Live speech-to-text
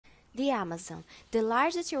The Amazon, the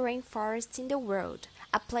largest rainforest in the world,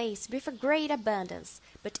 a place with a great abundance,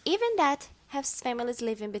 but even that has families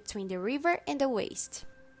living between the river and the waste.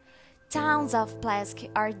 Tons of plastic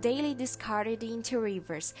are daily discarded into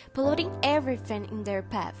rivers, polluting everything in their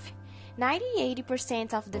path.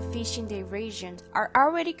 98% of the fish in the region are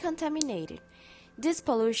already contaminated. This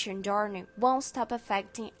pollution journey won't stop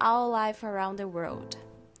affecting all life around the world.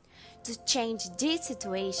 To change this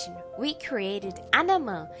situation, we created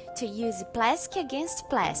Anamã to use plastic against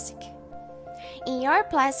plastic. In your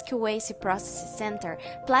plastic waste processing center,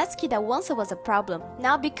 plastic that once was a problem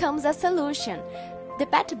now becomes a solution. The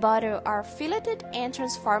PET bottles are filtered and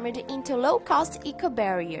transformed into low-cost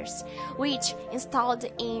eco-barriers, which, installed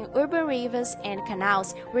in urban rivers and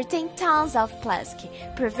canals, retain tons of plastic,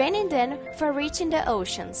 preventing them from reaching the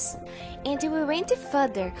oceans. And we went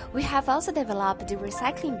further. We have also developed the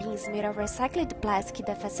recycling bins made of recycled plastic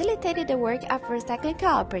that facilitated the work of recycling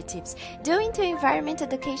cooperatives, due to environment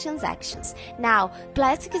education actions. Now,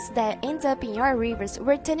 plastics that end up in your rivers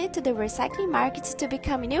return to the recycling market to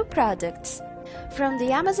become new products. From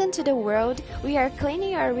the Amazon to the world, we are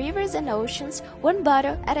cleaning our rivers and oceans one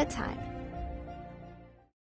bottle at a time.